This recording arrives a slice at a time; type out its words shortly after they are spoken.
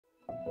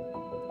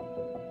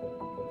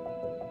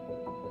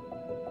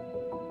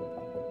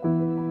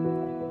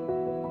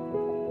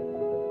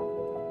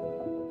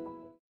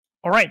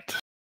All right,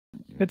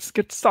 let's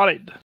get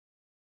started.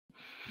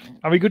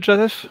 Are we good,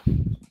 Joseph?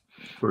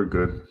 We're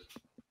good.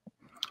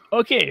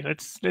 Okay,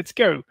 let's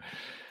go.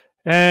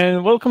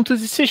 And welcome to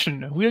this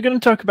session. We're going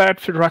to talk about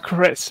Fedora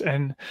CoreOS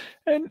and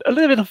a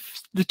little bit of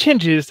the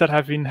changes that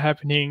have been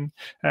happening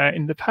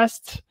in the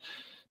past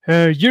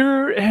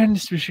year, and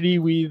especially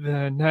with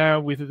now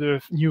with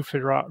the new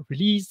Fedora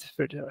release,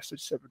 Fedora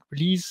 37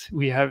 release,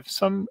 we have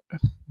some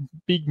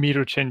big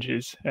major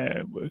changes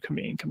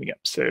coming up.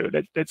 So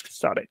let's get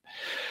started.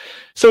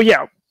 So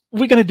yeah,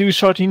 we're going to do a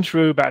short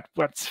intro about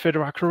what's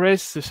Fedora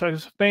CoreOS, the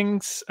size of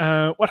things,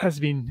 what has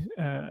been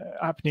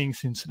happening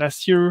since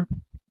last year,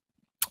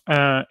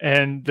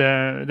 and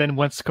then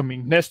what's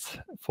coming next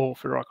for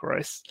Fedora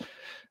CoreOS.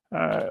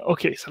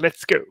 Okay, so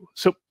let's go.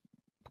 So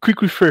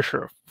quick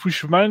refresher,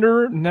 push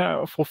reminder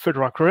now for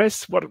Fedora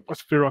CoreOS. What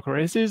Fedora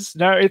CoreOS is?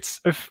 Now it's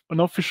an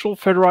official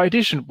Fedora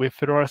edition. With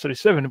Fedora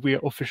 37, we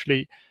are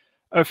officially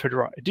a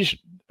Fedora edition.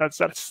 That's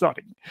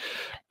starting.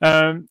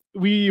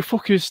 We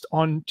focused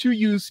on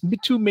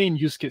two main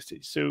use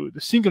cases. So the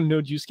single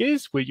node use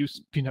case, where you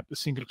spin up the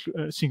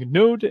single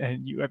node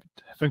and you have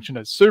it function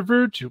as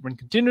server to run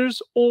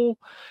containers, or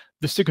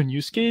the second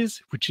use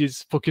case, which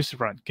is focused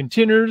around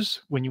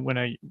containers,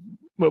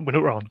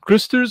 around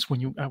clusters,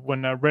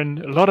 when I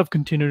run a lot of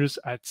containers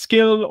at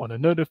scale on a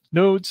node of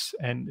nodes,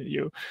 and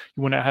you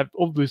want to have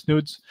all those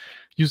nodes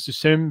use the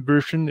same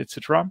version,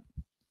 etc.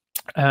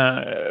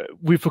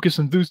 We focus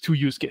on those two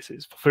use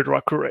cases for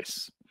Fedora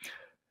CoreOS.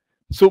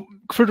 So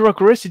Fedora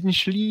CoreOS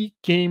initially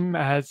came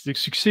as the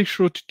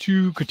successor to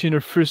two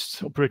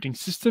container-first operating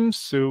systems,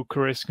 so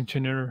CoreOS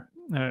Container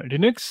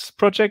Linux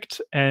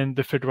project and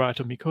the Fedora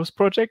Atomic Host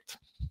project.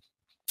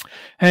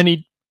 And it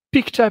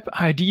picked up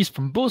ideas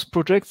from both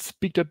projects,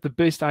 picked up the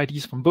best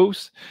ideas from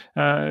both.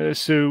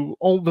 So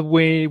all the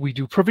way we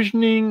do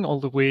provisioning,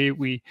 all the way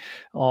we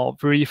are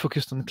very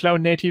focused on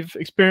cloud native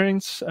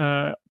experience,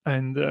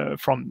 and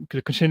from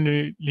the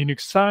container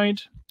Linux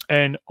side.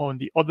 And on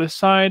the other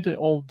side,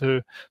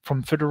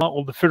 from Fedora,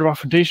 all the Fedora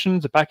Foundation,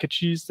 the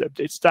packages, the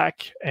update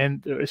stack,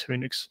 and the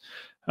Linux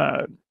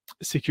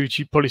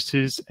security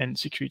policies and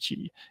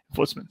security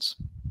enforcements.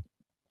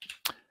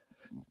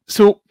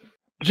 So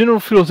general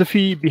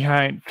philosophy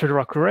behind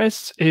Fedora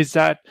CoreOS is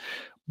that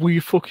we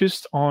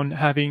focused on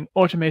having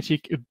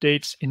automatic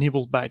updates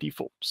enabled by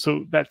default.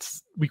 So that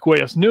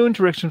requires no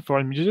interaction for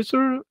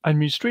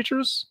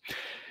administrators,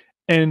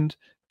 and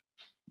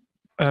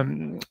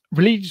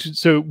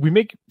so we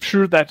make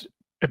sure that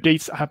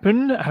updates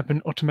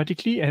happen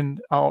automatically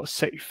and are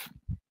safe.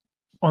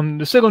 On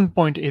the second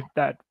point is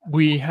that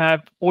we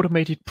have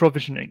automated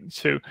provisioning.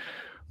 So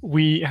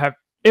we have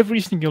every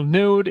single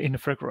node in a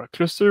Fedora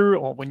cluster,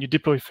 or when you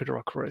deploy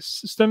Fedora CoreOS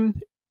system,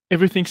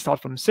 everything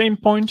starts from the same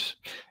point,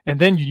 and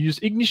then you use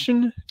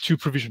Ignition to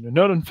provision a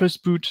node on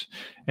first boot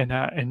and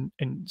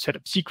set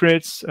up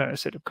secrets,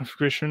 set up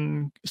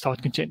configuration,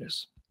 start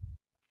containers.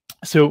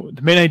 So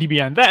the main idea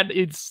behind that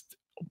is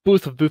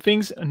both of the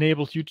things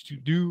enables you to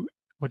do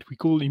what we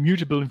call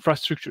immutable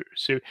infrastructure.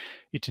 So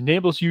it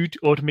enables you to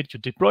automate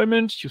your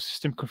deployment, your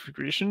system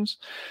configurations,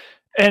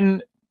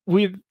 and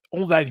with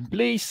all that in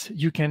place,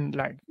 you can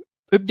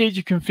update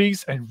your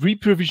configs and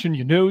re-provision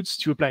your nodes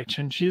to apply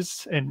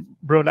changes and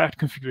roll out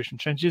configuration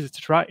changes,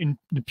 etc., in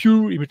the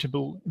pure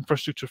immutable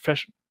infrastructure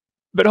fashion.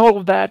 But all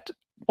of that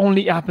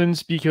only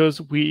happens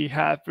because we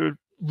have a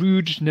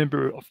huge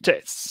number of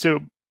tests.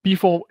 So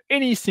before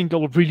any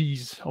single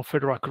release of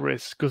Fedora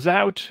CoreOS goes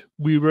out,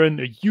 we run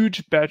a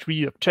huge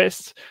battery of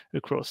tests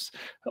across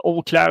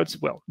all clouds.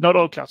 Well, not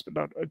all clouds, but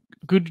not a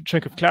good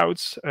chunk of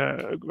clouds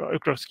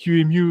across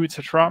QEMU,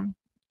 etc.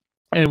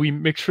 And we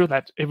make sure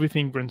that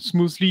everything runs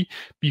smoothly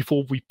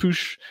before we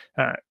push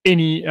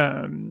any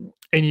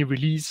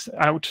release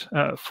out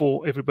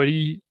for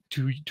everybody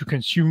to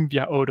consume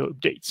via auto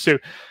updates. So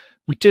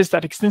we test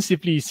that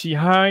extensively in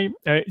CI.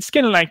 It's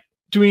kind of like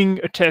doing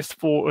a test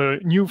for a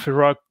new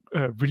Fedora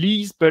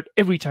release, but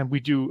every time we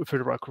do a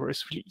Fedora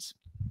CoreOS release.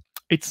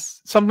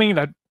 It's something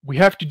that we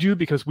have to do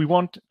because we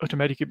want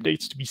automatic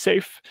updates to be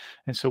safe,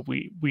 and so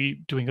we're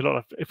doing a lot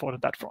of effort on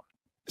that front.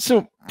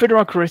 So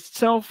Fedora CoreOS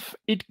itself,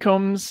 it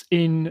comes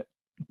in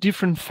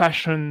different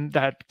fashion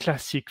that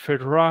classic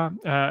Fedora,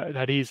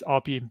 that is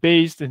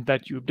RPM-based and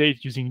that you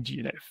update using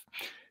DNF.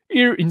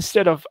 Here,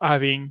 instead of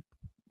having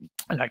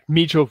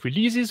major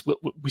releases,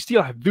 we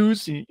still have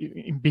those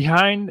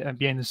behind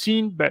the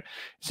scene, but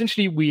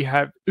essentially we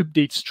have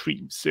update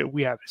streams. So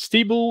we have a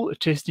stable, a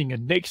testing,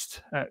 and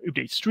next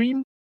update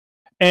stream,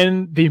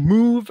 and they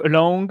move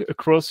along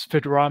across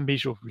Fedora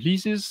major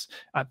releases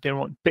at their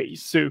own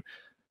pace. So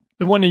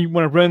the one that you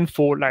want to run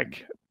for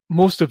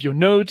most of your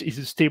nodes is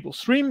a stable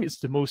stream. It's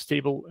the most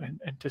stable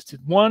and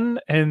tested one.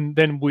 And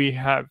then we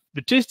have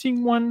the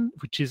testing one,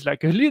 which is a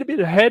little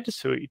bit ahead.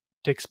 So it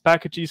takes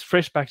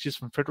fresh packages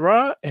from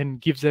Fedora, and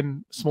gives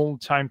them small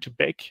time to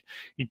bake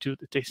into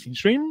the testing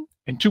stream.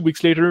 And 2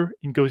 weeks later,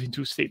 it goes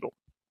into stable.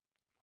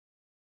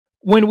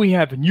 when we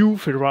have a new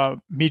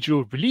Fedora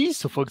major release,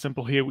 so for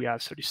example, here we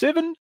have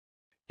 37,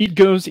 it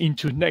goes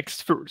into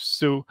next first.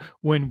 So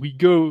when we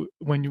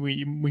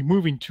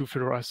move into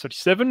Fedora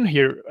 37,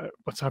 here,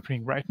 what's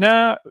happening right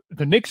now,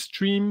 the next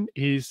stream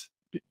is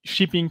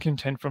shipping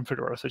content from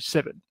Fedora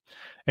 37.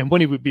 And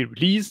when it will be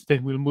released,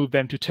 then we'll move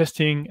them to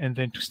testing and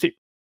then to stable.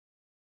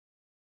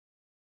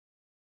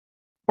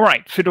 All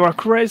right, Fedora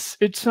CoreOS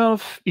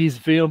itself is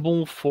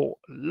available for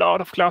a lot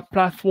of cloud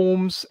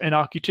platforms and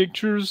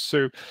architectures.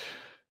 So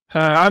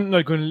I'm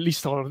not going to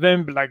list all of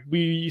them, but like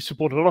we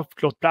support a lot of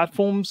cloud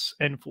platforms,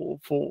 and for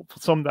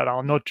some that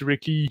are not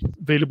directly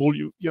available,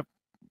 you have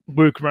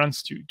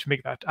workarounds to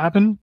make that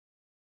happen.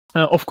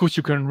 Of course,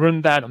 you can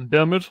run that on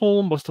bare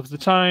metal most of the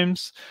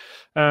times,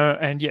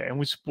 and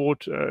we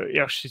support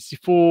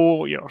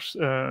ERC64,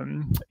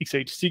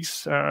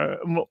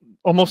 x86,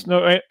 almost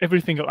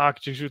every single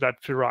architecture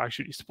that Fedora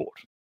actually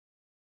supports.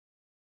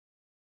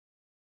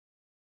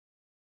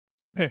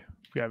 Hey,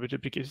 we have a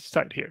duplicated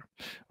site here.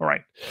 All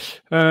right.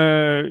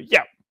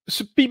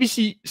 So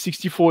PBC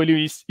 64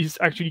 is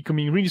actually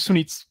coming really soon.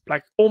 It's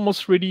like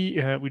almost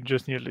ready. We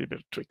just need a little bit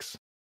of tricks.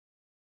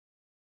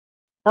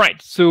 All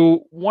right.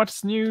 So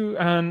what's new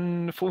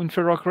in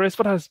Fedora CoreOS?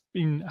 What has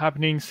been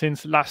happening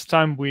since last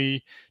time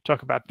we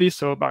talked about this,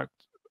 so about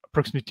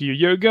approximately a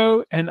year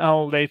ago? And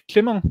I'll let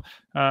Clement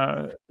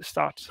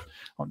start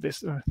on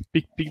this.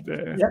 Pick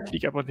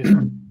up on this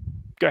one.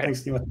 Go ahead.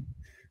 Thanks, Timothée.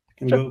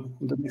 Can go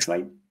to the next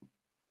slide.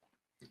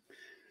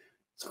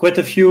 So quite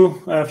a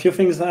few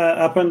things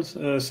happened.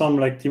 Some,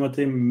 like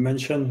Timothée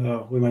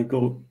mentioned, we might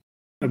go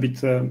a bit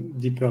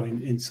deeper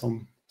in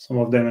some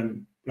of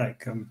them.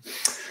 And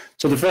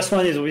so the first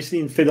one is obviously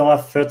in Fedora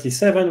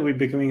 37, we're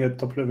becoming a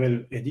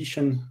top-level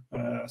edition.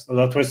 So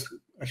that was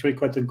actually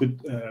quite a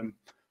good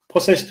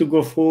process to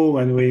go through,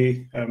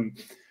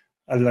 and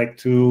I'd like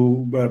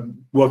to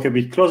work a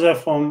bit closer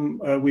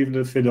with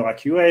the Fedora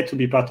QA to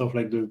be part of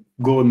like the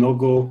go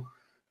no-go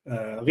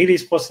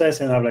release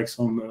process, and have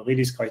some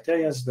release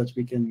criteria that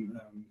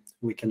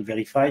we can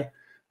verify.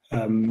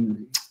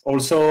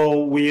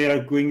 Also, we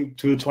are going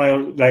to try,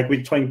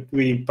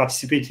 we're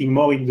participating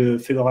more in the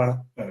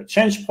Fedora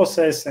change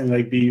process,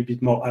 and be a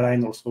bit more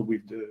aligned also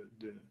with the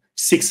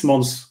 6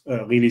 months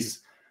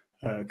release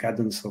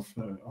cadence of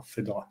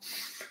Fedora.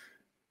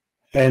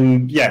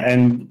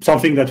 And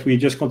something that we're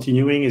just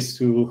continuing is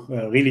to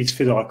release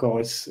Fedora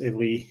CoreOS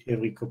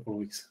every couple of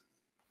weeks.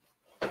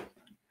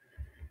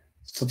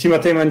 So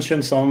Timothée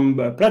mentioned some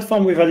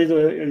platform we've added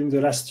in the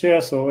last year.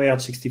 So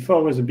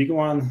AR64 was a big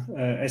one.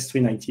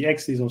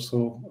 S390X is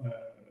also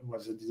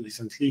was added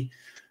recently.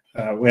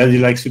 We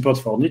added support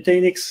for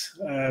Nutanix.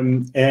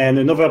 And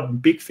another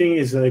big thing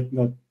is that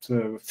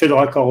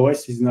Fedora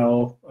CoreOS is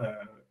now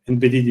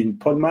embedded in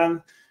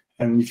Podman.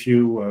 And if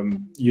you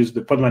use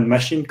the Podman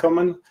machine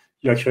command,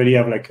 you actually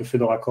have a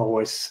Fedora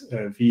CoreOS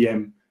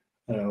VM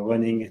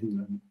running,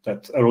 and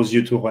that allows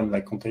you to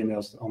run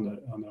containers on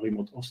a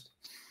remote host.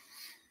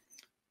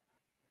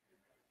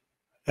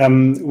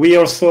 We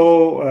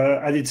also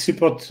added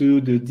support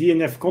to the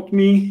DNF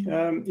ContMe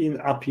in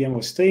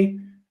rpm-ostree.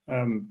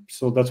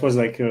 So that was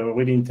a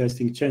really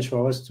interesting change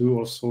for us to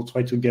also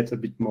try to get a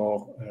bit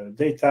more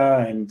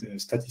data and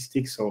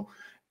statistics. So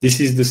this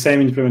is the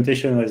same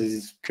implementation as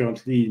is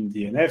currently in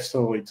DNF.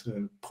 So it's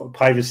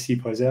privacy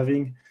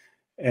preserving,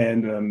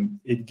 and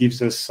it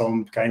gives us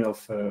some kind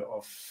of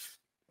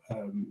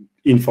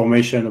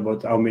information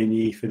about how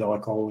many Fedora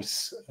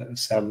CoreOS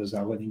servers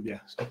are running there.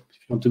 So if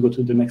you want to go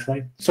to the next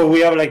slide. So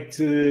we have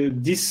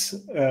this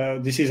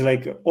is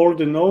all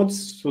the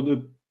nodes. So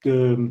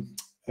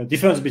the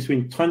difference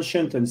between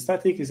transient and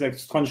static is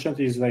transient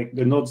is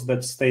the nodes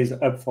that stays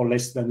up for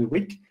less than a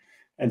week,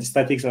 and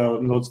statics are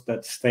nodes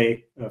that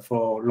stay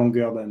for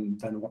longer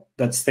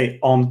that stay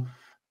on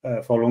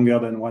for longer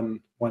than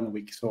one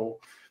week. So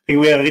I think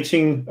we are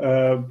reaching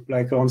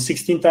around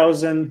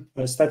 16,000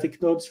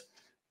 static nodes.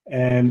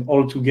 And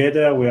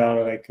altogether, we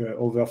are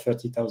over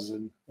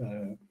 30,000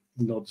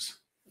 nodes.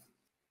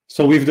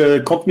 So with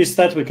the ContMe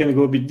stat, we can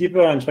go a bit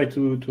deeper and try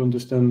to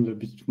understand a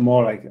bit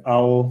more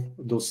how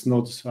those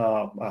nodes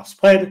are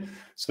spread.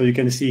 So you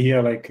can see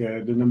here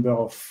the number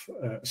of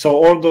so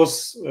all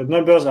those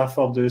numbers are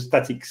for the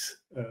statics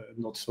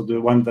nodes, so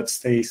the one that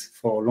stays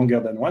for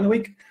longer than 1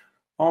 week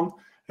on.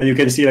 And you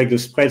can see the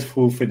spread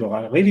through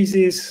Fedora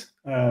releases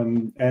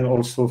and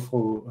also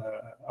through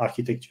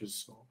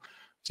architectures. So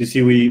you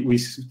see, we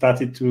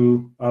started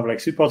to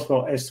have support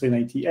for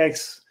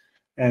S390X,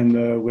 and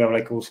we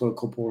have also a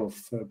couple of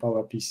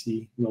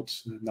PowerPC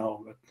nodes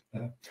now.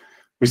 But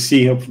we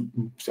see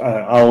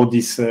how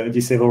this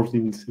evolved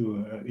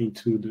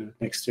into the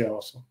next year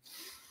also.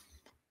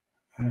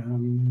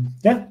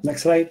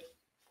 Next slide.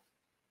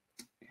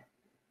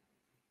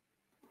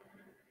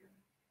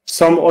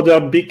 Some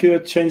other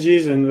big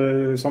changes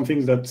and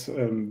something that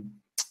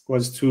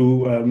was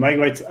to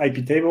migrate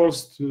IP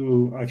tables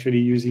to actually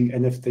using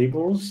NF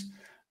tables.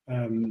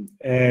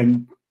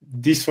 And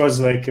this was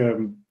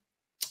an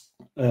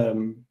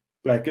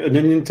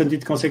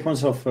unintended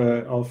consequence of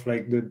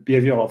the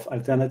behavior of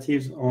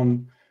alternatives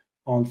on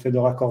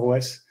Fedora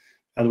CoreOS.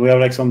 And we have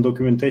like some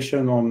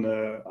documentation on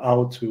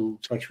how to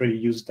actually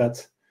use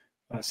that,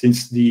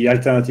 since the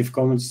alternative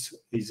commons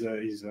is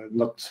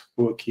not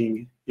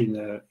working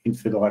in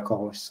Fedora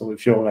CoreOS. So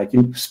if you're like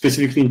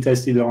specifically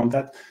interested around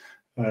that,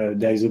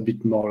 there is a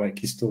bit more like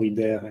history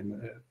there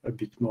and a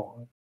bit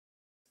more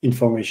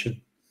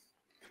information.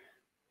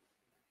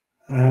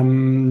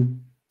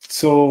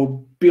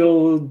 So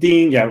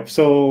building, yeah.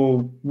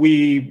 So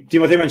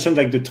Timothée mentioned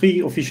like the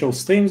 3 official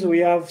streams we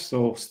have.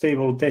 So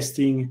stable,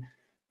 testing,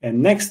 and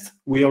next.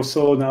 We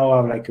also now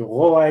have like a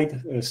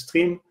rawhide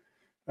stream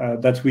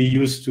that we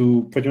use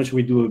to pretty much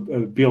we do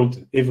a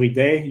build every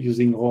day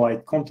using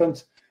rawhide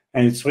content,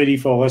 and it's ready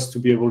for us to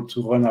be able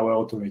to run our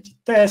automated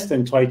test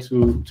and try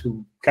to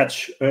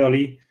catch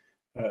early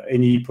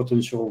any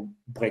potential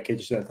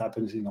breakage that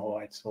happens in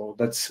rawhide. So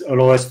that's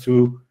allow us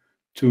to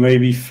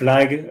maybe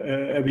flag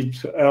a bit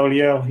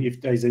earlier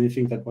if there is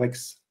anything that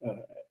breaks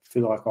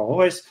Fedora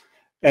CoreOS,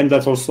 and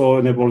that also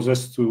enables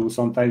us to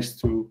sometimes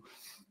to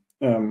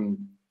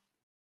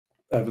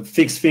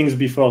fix things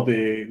before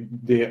they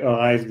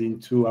arrived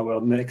into our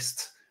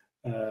next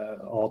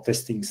or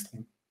testing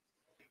stream.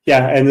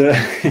 Yeah, and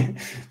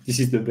this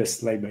is the best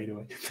slide, by the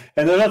way.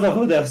 And a lot of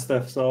other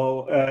stuff.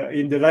 So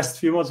in the last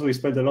few months, we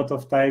spent a lot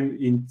of time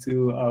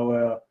into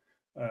our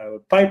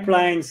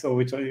pipeline. So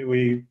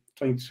we're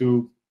trying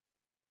to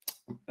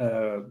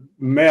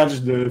merge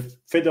the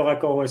Fedora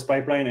CoreOS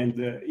pipeline and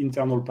the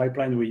internal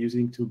pipeline we're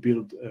using to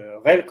build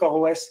Rail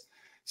CoreOS.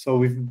 So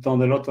we've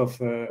done a lot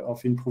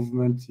of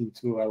improvement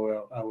into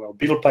our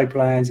build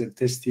pipelines and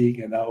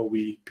testing and how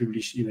we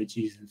publish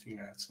images and things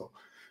like that. So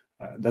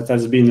that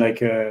has been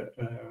like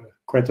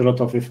quite a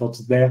lot of efforts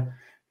there,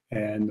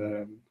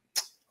 and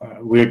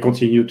we'll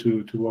continue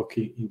to work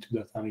into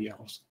that area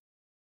also.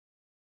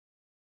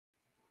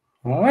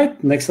 All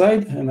right, next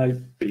slide, and I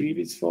believe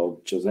it's for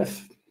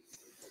Joseph.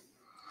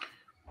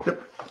 Yep.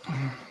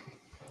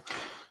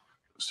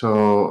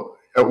 So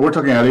we're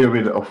talking a little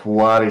bit of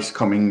what is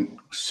coming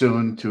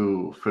soon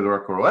to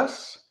Fedora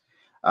CoreOS.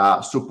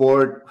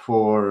 Support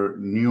for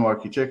new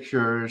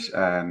architectures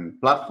and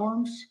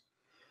platforms.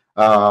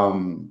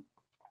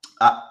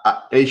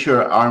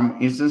 Azure ARM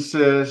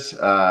instances,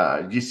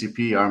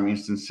 GCP ARM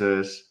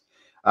instances,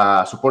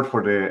 support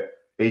for the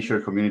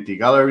Azure community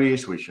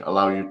galleries, which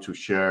allow you to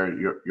share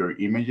your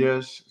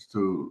images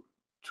to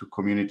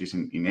communities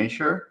in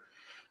Azure.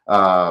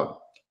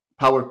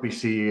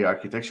 PowerPC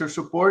architecture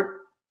support.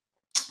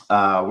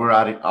 We're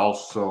adding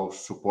also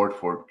support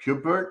for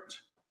KubeVirt.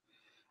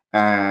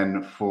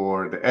 And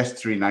for the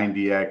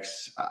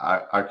S390X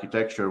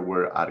architecture,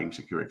 we're adding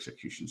secure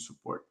execution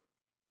support.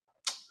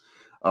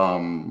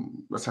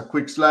 That's a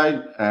quick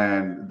slide.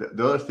 And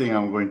the other thing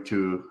I'm going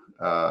to,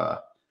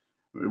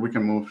 we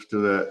can move to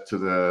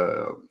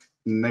the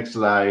next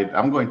slide.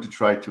 I'm going to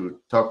try to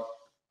talk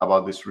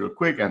about this real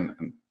quick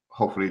and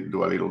hopefully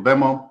do a little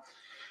demo.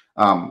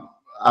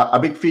 A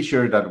big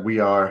feature that we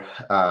are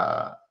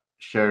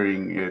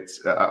sharing,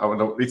 it's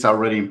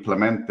already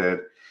implemented.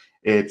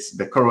 It's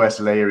the CoreOS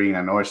layering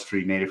and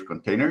OS3 native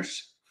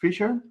containers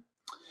feature.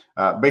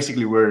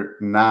 Basically, we're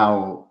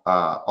now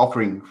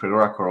offering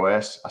Fedora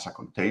CoreOS as a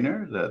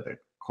container. The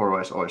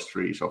CoreOS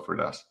OS3 is offered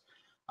as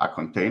a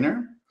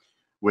container,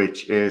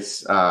 which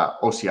is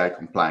OCI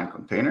compliant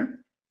container,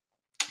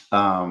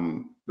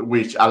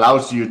 which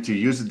allows you to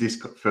use this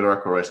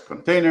Fedora CoreOS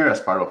container as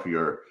part of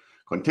your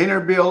container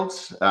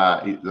builds,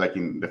 like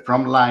in the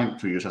front line,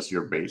 to use as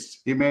your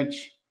base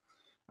image.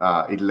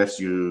 It lets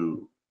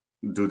you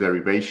do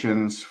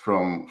derivations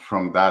from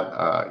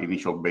that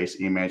initial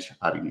base image,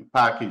 adding new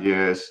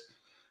packages,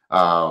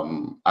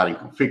 adding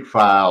config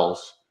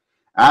files,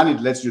 and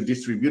it lets you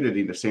distribute it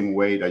in the same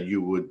way that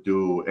you would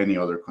do any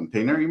other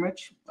container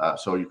image.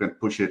 So you can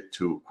push it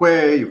to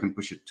Quay, you can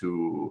push it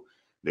to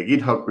the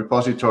GitHub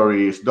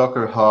repositories,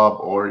 Docker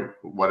Hub, or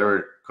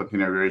whatever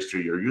container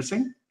registry you're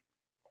using.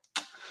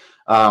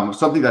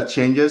 Something that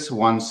changes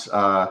once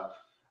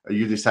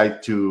you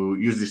decide to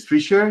use this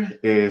feature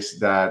is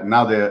that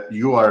now that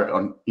you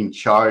are in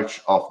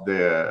charge of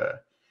the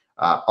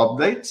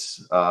updates.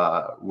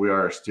 We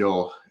are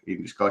still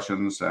in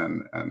discussions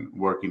and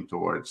working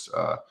towards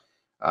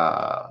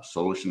a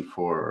solution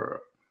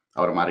for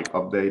automatic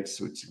updates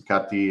with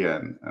Syncati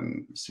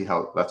and see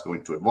how that's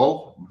going to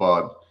evolve.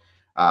 But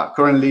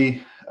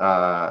currently,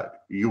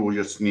 you will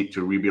just need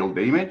to rebuild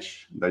the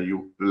image that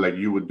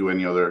you would do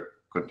any other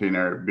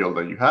container build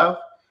that you have,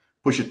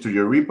 push it to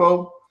your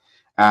repo,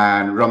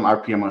 and run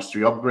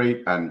rpm-ostree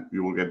upgrade, and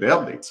you will get the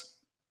updates.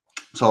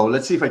 So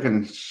let's see if I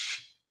can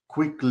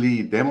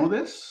quickly demo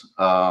this.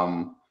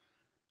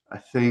 I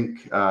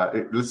think,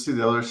 let's see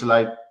the other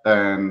slide.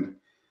 And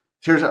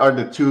here are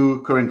the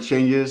two current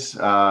changes.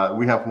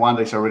 We have one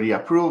that's already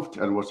approved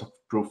and was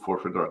approved for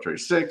Fedora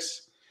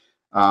 36.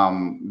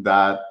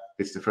 That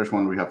is the first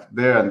one we have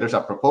there. And there's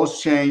a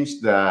proposed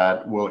change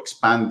that will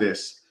expand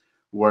this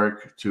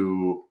work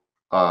to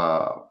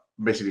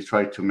basically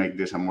try to make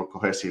this a more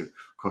cohesive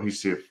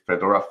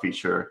Fedora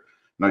feature,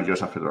 not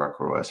just a Fedora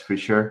CoreOS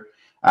feature,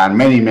 and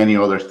many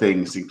other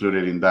things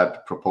included in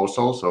that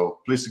proposal. So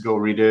please go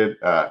read it,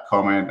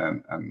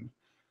 comment, and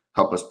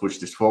help us push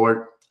this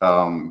forward.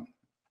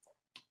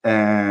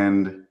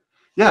 And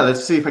yeah,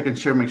 let's see if I can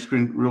share my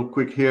screen real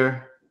quick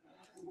here,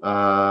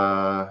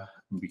 because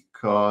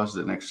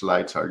the next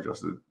slides are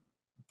just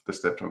the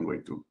steps I'm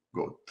going to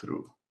go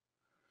through.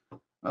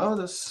 Oh,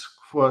 this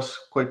was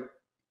quite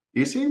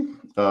easy.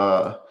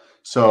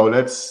 So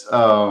let's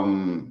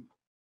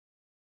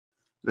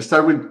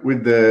start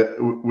with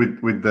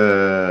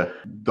the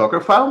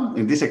Docker file.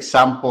 In this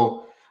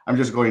example, I'm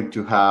just going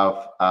to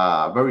have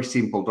a very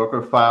simple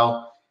Docker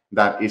file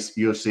that is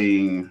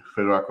using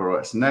Fedora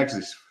CoreOS Next.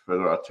 It's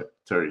Fedora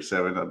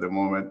 37 at the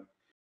moment.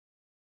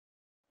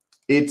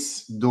 It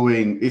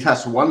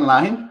has one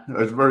line.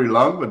 It's very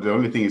long, but the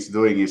only thing it's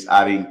doing is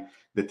adding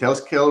the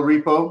Tailscale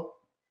repo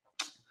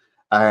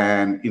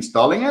and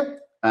installing it.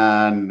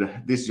 And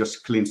this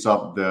just cleans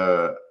up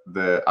the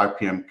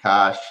RPM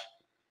cache,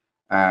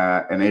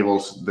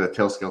 enables the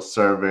Tailscale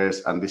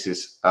service, and this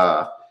is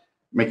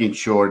making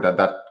sure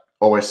that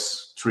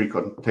OS3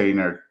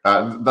 container,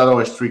 that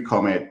OS3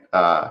 commit,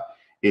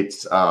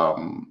 it's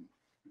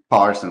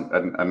parsed,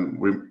 and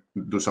we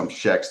do some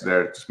checks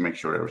there to make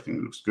sure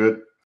everything looks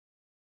good.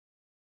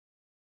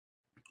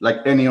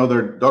 Like any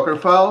other Docker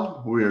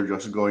file, we're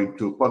just going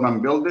to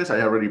Podman build this. I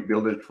already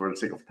built it for the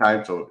sake of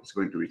time, so it's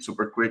going to be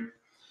super quick.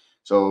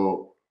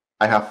 So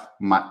I have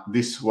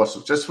this was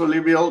successfully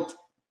built.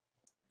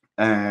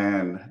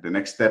 And the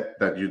next step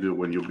that you do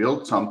when you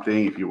build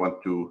something, if you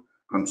want to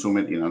consume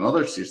it in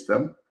another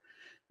system,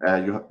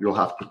 you'll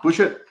have to push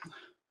it.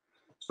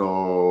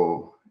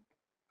 So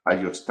I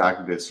just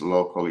tag this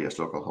locally as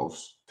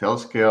localhost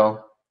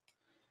Tailscale.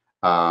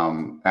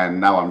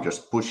 And now I'm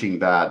just pushing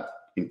that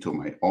into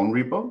my own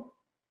repo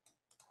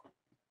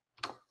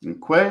in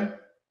Quay.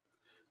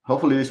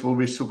 Hopefully this will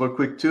be super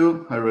quick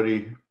too. I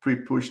already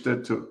pre-pushed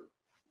it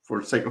for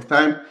the sake of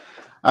time.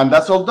 And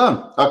that's all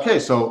done. Okay,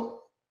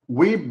 so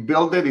we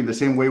built it in the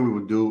same way we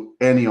would do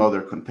any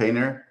other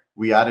container.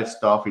 We added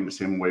stuff in the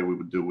same way we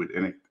would do with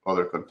any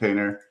other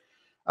container.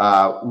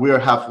 We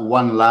have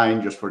one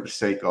line just for the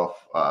sake of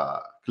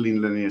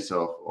cleanliness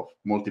of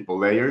multiple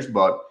layers,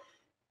 but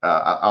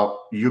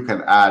you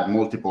can add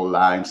multiple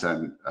lines,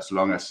 and as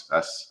long as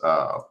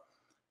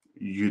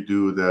you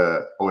do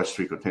the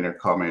OS3 container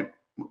commit,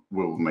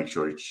 we'll make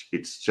sure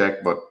it's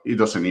checked, but it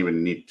doesn't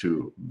even need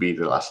to be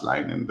the last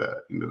line in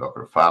the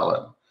Docker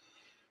file.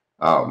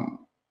 And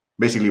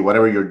basically,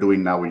 whatever you're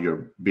doing now with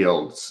your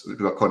builds,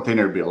 the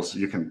container builds,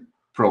 you can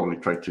probably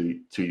try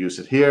to use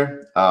it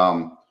here.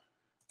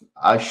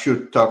 I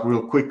should talk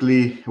real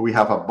quickly. We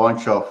have a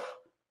bunch of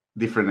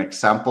different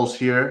examples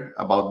here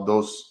about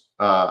those,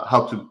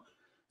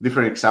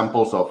 different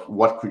examples of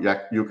what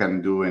you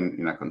can do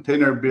in a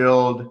container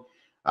build,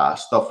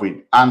 stuff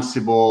with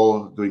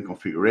Ansible, doing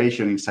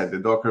configuration inside the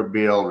Docker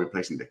build,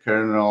 replacing the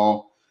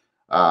kernel,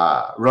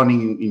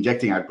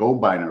 injecting a Go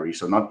binary,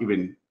 so not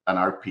even an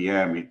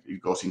RPM,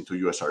 it goes into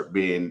USR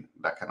bin,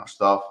 that kind of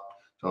stuff.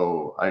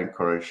 So I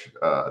encourage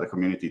the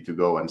community to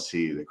go and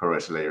see the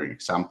CoreOS layering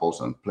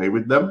examples and play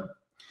with them.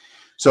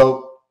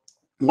 So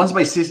once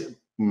my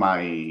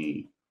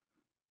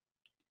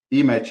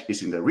image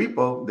is in the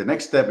repo, the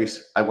next step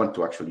is I want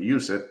to actually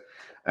use it.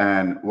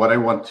 And what I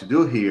want to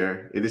do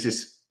here, this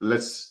is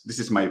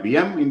my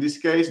VM in this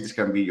case. This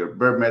can be your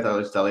bare metal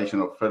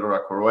installation of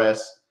Fedora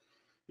CoreOS.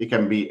 It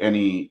can be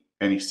any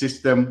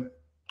system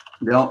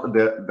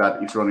that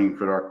is running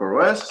Fedora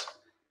CoreOS.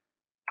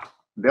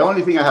 The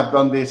only thing I have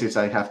done this is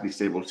I have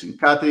disabled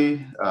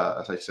Syncati.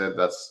 As I said,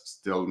 that's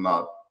still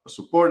not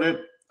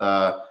supported.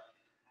 Now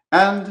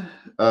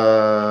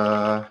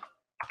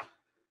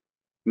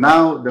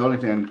the only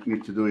thing I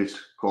need to do is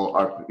call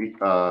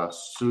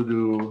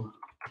sudo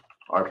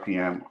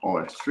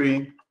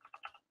rpm-ostree.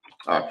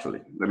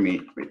 Actually, let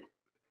me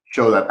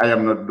show that I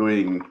am not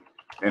doing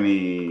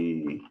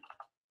any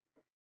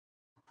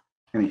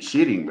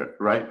cheating,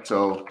 right?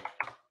 So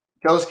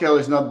Tailscale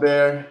is not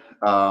there.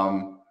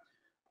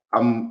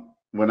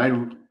 When I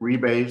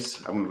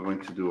rebase, I'm going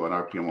to do an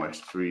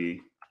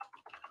rpm-ostree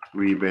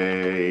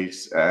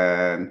rebase,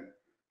 and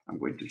I'm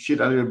going to cheat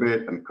a little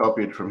bit and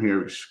copy it from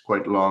here. It's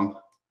quite long.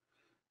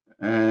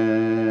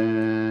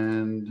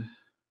 And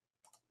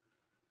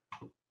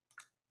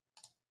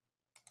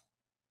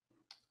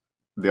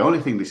the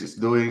only thing this is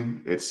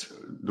doing, it's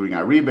doing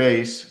a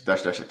rebase,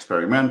 --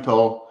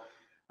 experimental.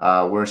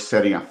 We're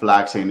setting a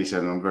flag saying this is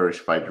an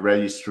unverified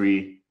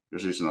registry.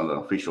 This is not an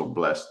official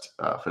blessed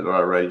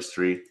Fedora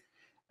registry.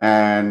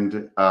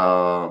 And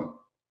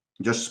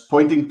just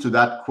pointing to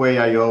that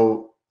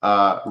Quay.io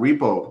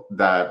repo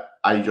that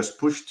I just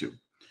pushed to.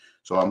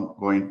 So I'm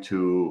going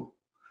to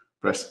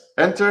press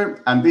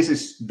enter, and this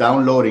is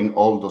downloading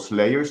all those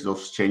layers,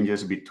 those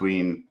changes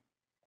between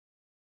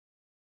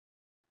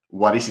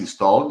what is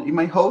installed in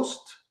my host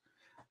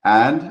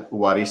and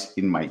what is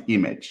in my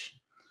image.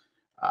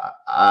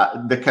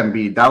 There can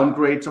be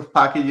downgrades of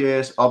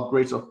packages,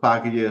 upgrades of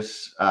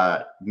packages,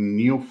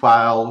 new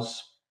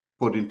files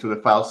put into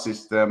the file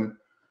system.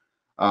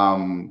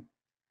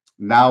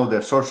 Now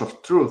the source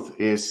of truth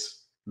is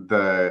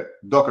the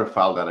Docker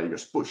file that I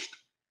just pushed.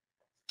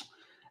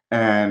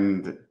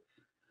 And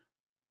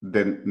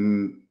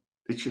then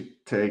it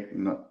should take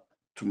not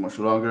too much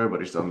longer,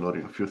 but it's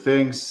downloading a few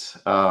things.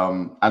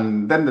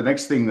 And then the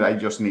next thing that I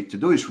just need to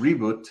do is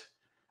reboot,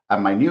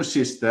 and my new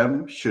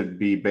system should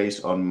be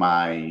based on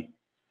my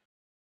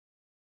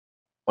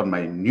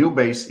new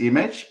base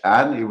image,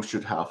 and it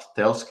should have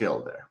tail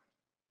scale there.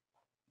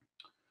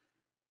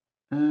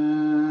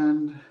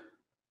 And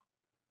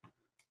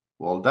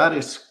while that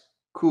is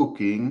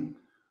cooking,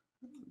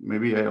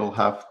 maybe I'll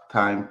have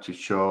time to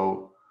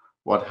show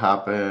what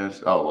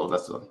happens. Oh, well,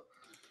 that's done.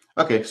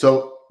 Okay,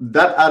 so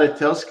that added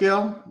tail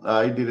scale.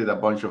 I did it a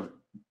bunch of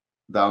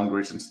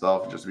downgrades and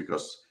stuff just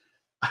because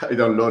I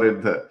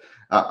downloaded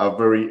a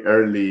very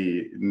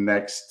early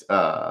next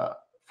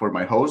for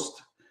my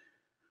host.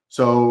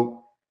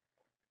 So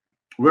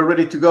we're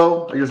ready to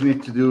go. I just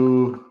need to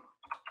do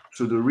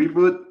sudo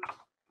reboot.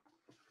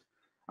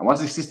 And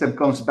once the system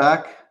comes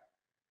back,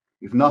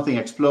 if nothing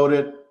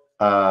exploded,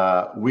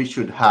 we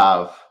should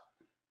have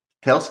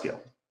tail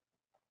scale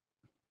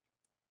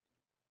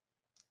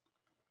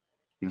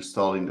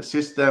installed in the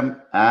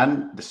system,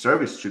 and the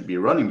service should be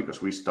running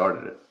because we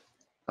started it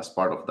as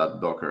part of that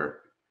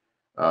Docker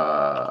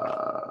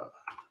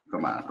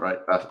command, right?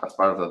 As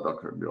part of that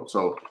Docker build.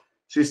 So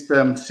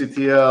system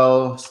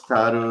ctl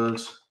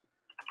status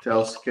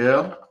tail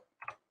scale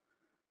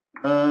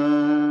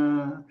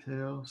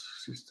tail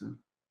system.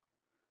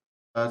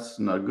 That's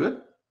not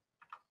good.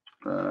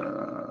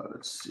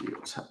 Let's see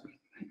what's happening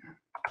here.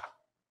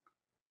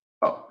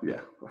 Oh,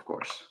 yeah, of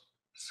course.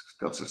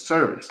 It's a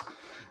service.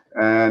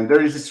 And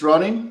there is this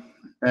running.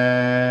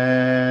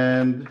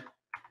 And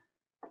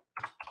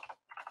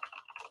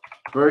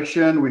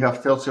version, we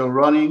have tail scale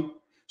running.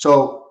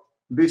 So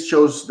this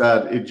shows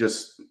that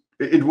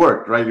it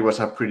worked, right? It was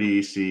a pretty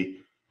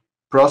easy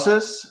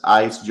process.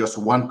 It's just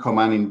one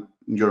command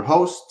in your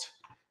host,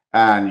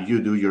 and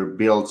you do your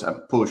builds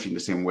and push in the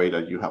same way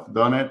that you have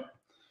done it.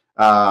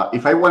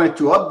 If I wanted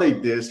to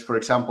update this, for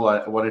example,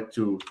 I wanted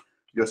to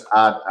just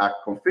add a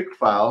config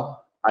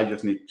file, I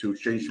just need to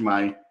change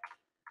my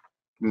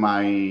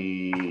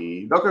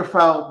Docker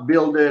file,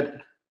 build it,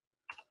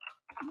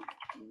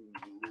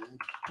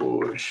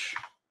 push,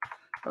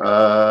 and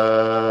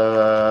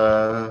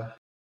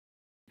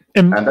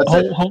that's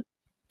it.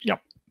 Yeah.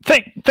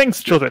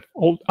 Thanks, Joseph.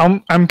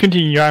 I'm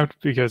continuing out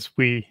because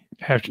we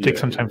have to take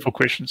some time for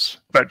questions.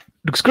 But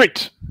looks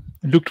great.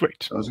 Looked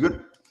great. Sounds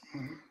good.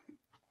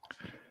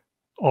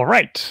 All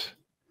right.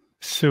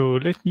 So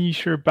let me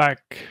share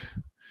back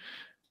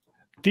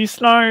this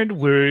slide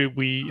where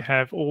we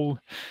have all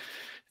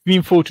the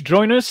info to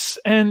join us,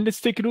 and let's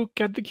take a look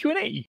at the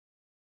Q&A.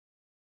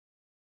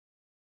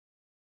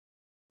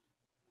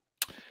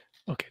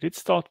 Okay, let's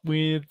start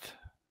with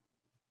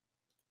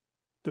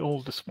the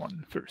oldest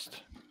one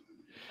first.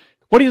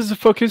 What is the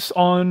focus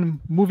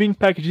on moving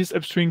packages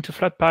upstream to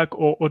Flatpak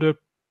or other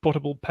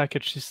portable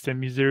package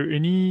system? Is there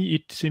any?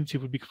 It seems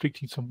it would be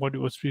conflicting somewhat.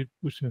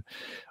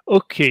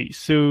 Okay,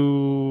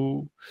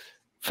 so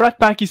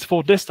Flatpak is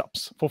for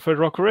desktops. For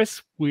Fedora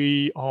CoreOS,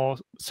 we are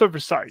server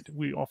side.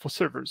 We are for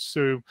servers.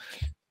 So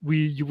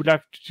you would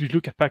have to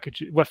look at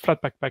packages, what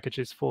Flatpak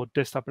packages for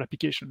desktop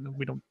application.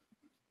 We don't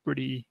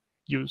really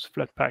use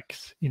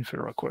Flatpaks in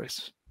Fedora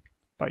CoreOS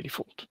by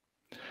default.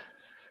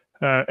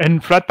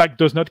 And Flatpak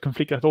does not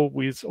conflict at all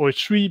with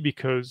OS3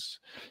 because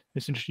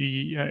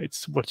essentially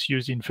it's what's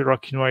used in Fedora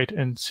Kinoite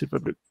and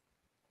Silverblue.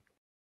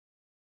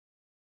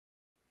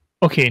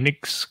 Okay,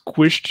 next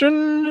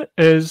question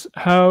is,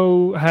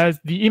 how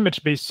has the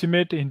image-based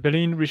summit in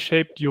Berlin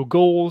reshaped your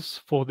goals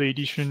for the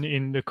edition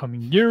in the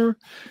coming year?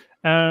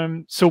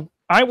 So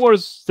I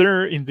was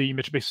there in the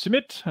image-based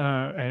summit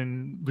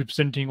and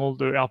representing all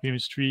the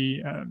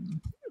rpm-ostree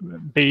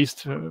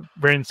based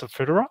variants of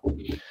Fedora.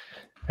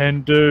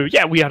 And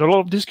yeah, we had a lot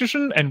of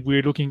discussion, and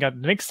we're looking at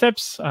the next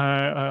steps,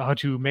 how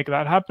to make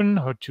that happen,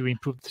 how to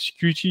improve the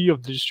security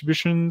of the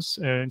distributions,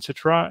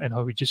 etc., and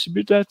how we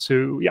distribute that.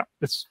 So yeah,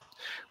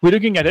 we're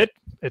looking at it.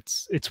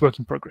 It's work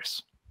in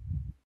progress.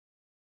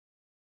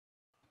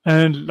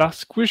 And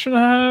last question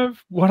I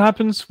have: what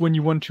happens when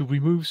you want to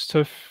remove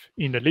stuff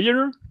in a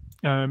layer?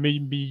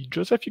 Maybe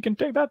Joseph, you can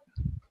take that.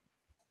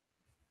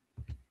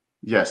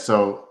 Yes.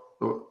 So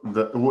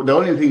the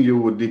only thing you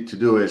would need to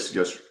do is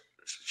just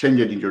change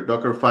it in your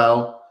Docker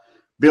file,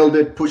 build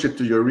it, push it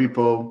to your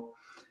repo,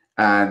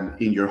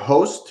 and in your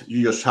host,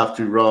 you just have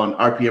to run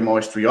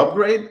rpm-ostree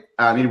upgrade,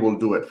 and it will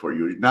do it for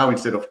you. Now,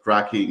 instead of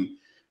tracking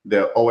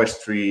the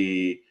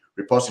OS3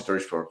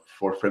 repositories for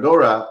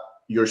Fedora,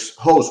 your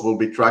host will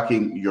be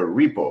tracking your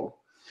repo.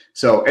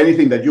 So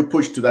anything that you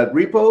push to that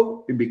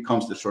repo, it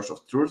becomes the source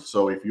of truth.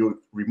 So if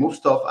you remove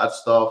stuff, add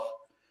stuff,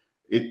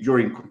 you're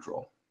in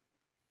control.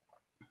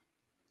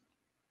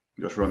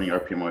 Just running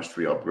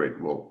rpm-ostree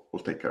upgrade will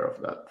take care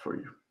of that for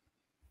you.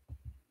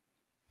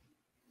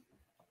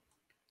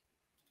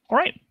 All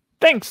right,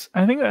 thanks.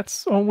 I think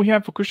that's all we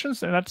have for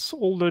questions, and that's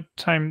all the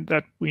time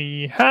that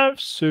we have.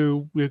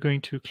 So we're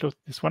going to close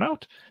this one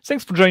out.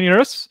 Thanks for joining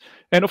us.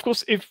 And of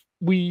course, if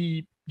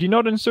we did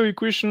not answer your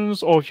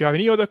questions, or if you have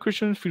any other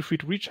questions, feel free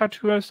to reach out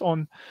to us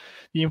on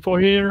the info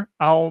here.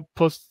 I'll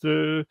post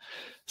the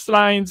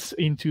slides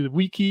into the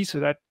wiki so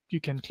that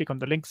you can click on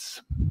the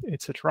links,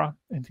 etc.,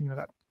 and things like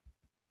that.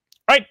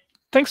 All right.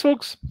 Thanks,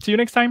 folks. See you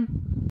next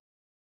time.